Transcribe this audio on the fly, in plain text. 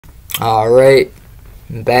Alright,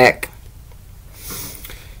 I'm back.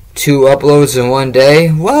 2 uploads in one day.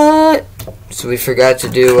 What? So we forgot to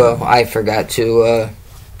do, I forgot to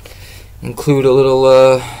include a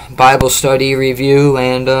little Bible study review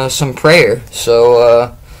and some prayer.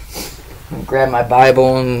 So I'll grab my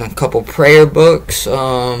Bible and a couple prayer books.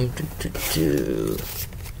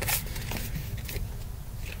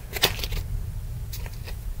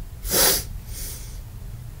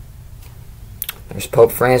 There's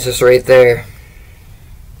Pope Francis right there.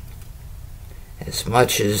 As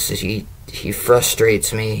much as he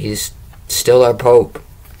frustrates me, he's still our Pope.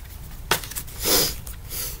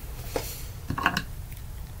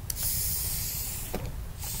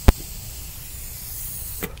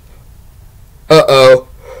 Uh-oh.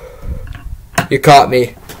 You caught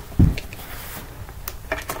me.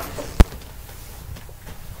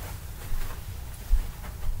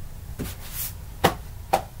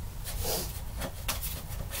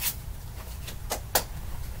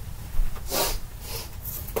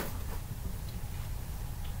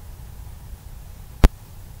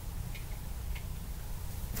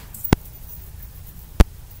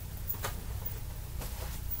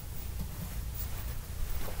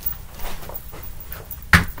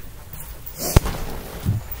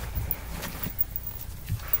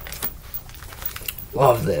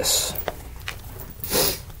 Love this.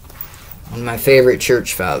 One of my favorite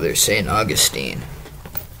church fathers, St. Augustine.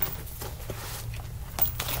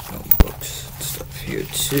 Notebooks, stuff here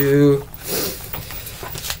too.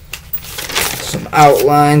 Some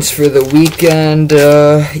outlines for the weekend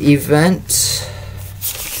event.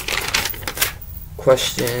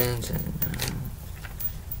 Questions and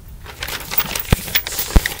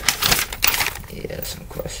yeah, some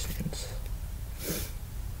questions.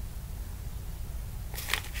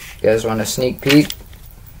 You guys want a sneak peek?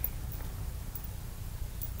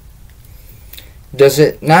 Does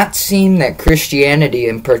it not seem that Christianity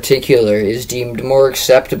in particular is deemed more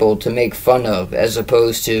acceptable to make fun of as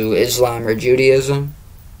opposed to Islam or Judaism?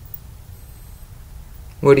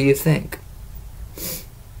 What do you think?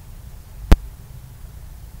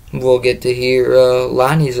 We'll get to hear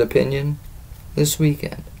Lonnie's opinion this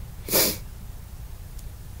weekend.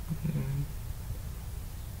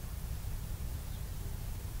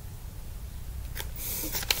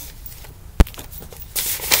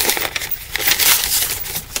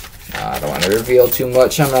 I don't want to reveal too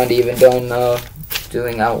much. I'm not even done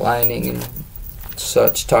doing outlining and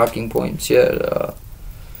such talking points yet.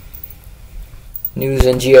 News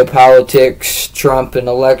and geopolitics, Trump and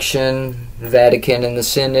election, Vatican and the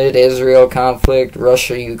Synod, Israel conflict,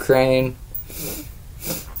 Russia, Ukraine.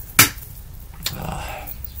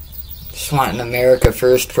 Just want an America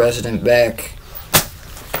First president back.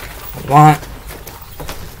 I want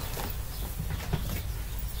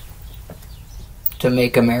to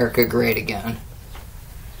make America great again.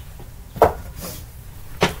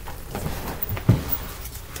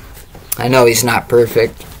 I know he's not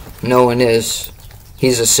perfect. No one is.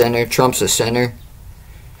 He's a sinner. Trump's a sinner.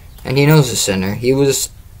 And he knows a sinner.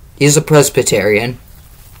 He's a Presbyterian.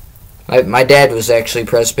 My dad was actually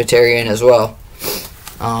Presbyterian as well.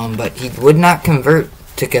 But he would not convert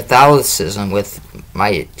to Catholicism with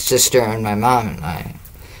my sister and my mom and I.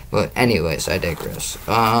 But anyways, I digress.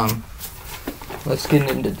 Let's get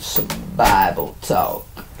into some Bible talk.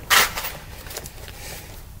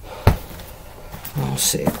 I'll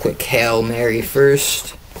say a quick Hail Mary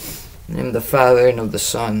first. In the name of the Father, and of the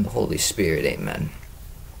Son, and the Holy Spirit. Amen.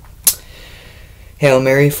 Hail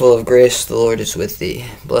Mary, full of grace, the Lord is with thee.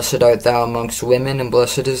 Blessed art thou amongst women, and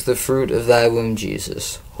blessed is the fruit of thy womb,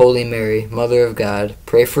 Jesus. Holy Mary, Mother of God,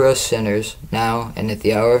 pray for us sinners, now and at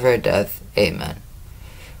the hour of our death. Amen.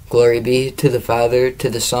 Glory be to the Father, to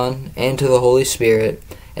the Son, and to the Holy Spirit,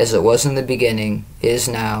 as it was in the beginning, is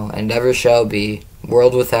now, and ever shall be,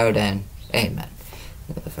 world without end. Amen.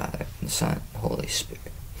 The Father, and the Son, and the Holy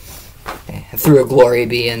Spirit. Okay. I threw a glory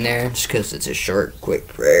be in there, just because it's a short, quick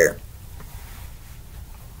prayer.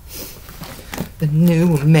 The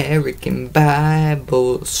New American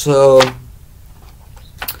Bible. So,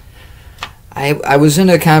 I was in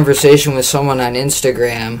a conversation with someone on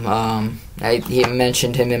Instagram. He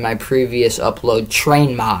mentioned him in my previous upload,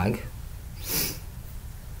 Train Mog.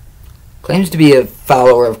 Claims to be a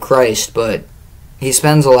follower of Christ, but he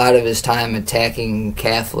spends a lot of his time attacking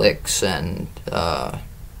Catholics and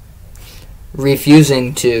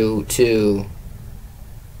refusing to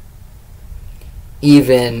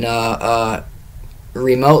even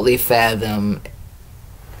remotely fathom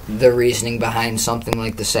the reasoning behind something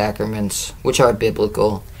like the sacraments, which are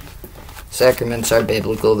biblical. Sacraments are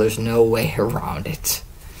biblical. There's no way around it.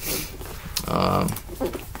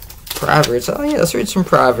 Proverbs. Oh yeah, let's read some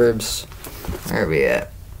Proverbs. Where are we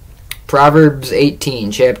at? Proverbs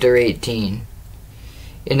 18, chapter 18.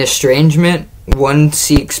 In estrangement, one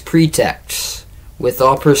seeks pretexts. With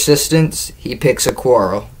all persistence, he picks a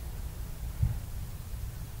quarrel.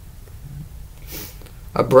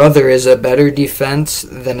 A brother is a better defense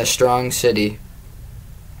than a strong city,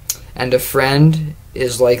 and a friend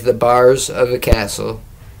is like the bars of a castle.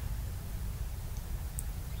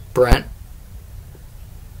 Brent.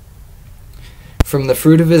 From the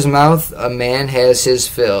fruit of his mouth a man has his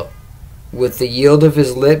fill. With the yield of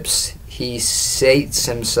his lips he sates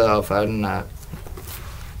himself. I don't know.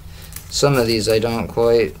 Some of these I don't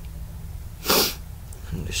quite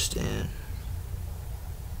understand.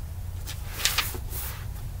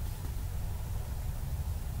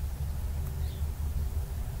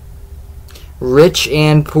 Rich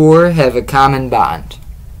and poor have a common bond.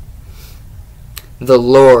 The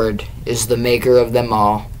Lord is the maker of them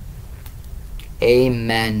all.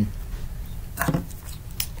 Amen.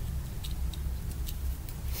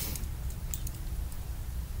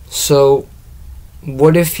 So,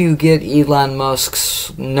 what if you get Elon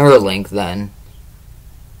Musk's Neuralink then?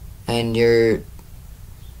 And your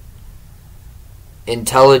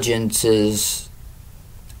intelligence is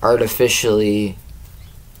artificially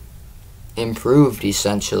improved,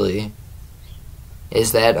 essentially.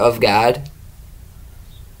 Is that of God?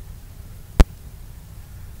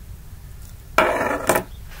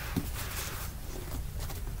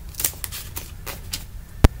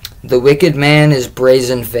 The wicked man is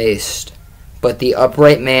brazen-faced, but the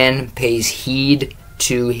upright man pays heed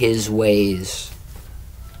to his ways.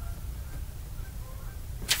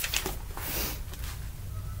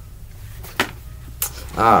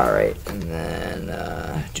 Alright, and then,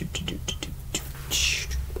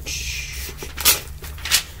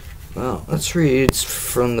 well, let's read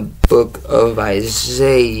from the book of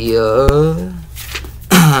Isaiah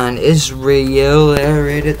on Israel. I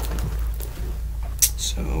read it.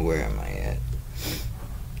 So, where am I at?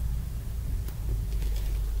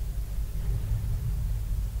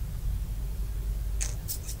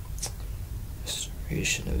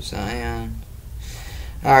 Restoration of Zion.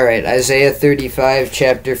 Alright, Isaiah 35,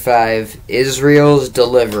 chapter 5. Israel's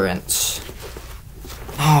deliverance.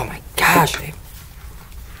 Oh my gosh, I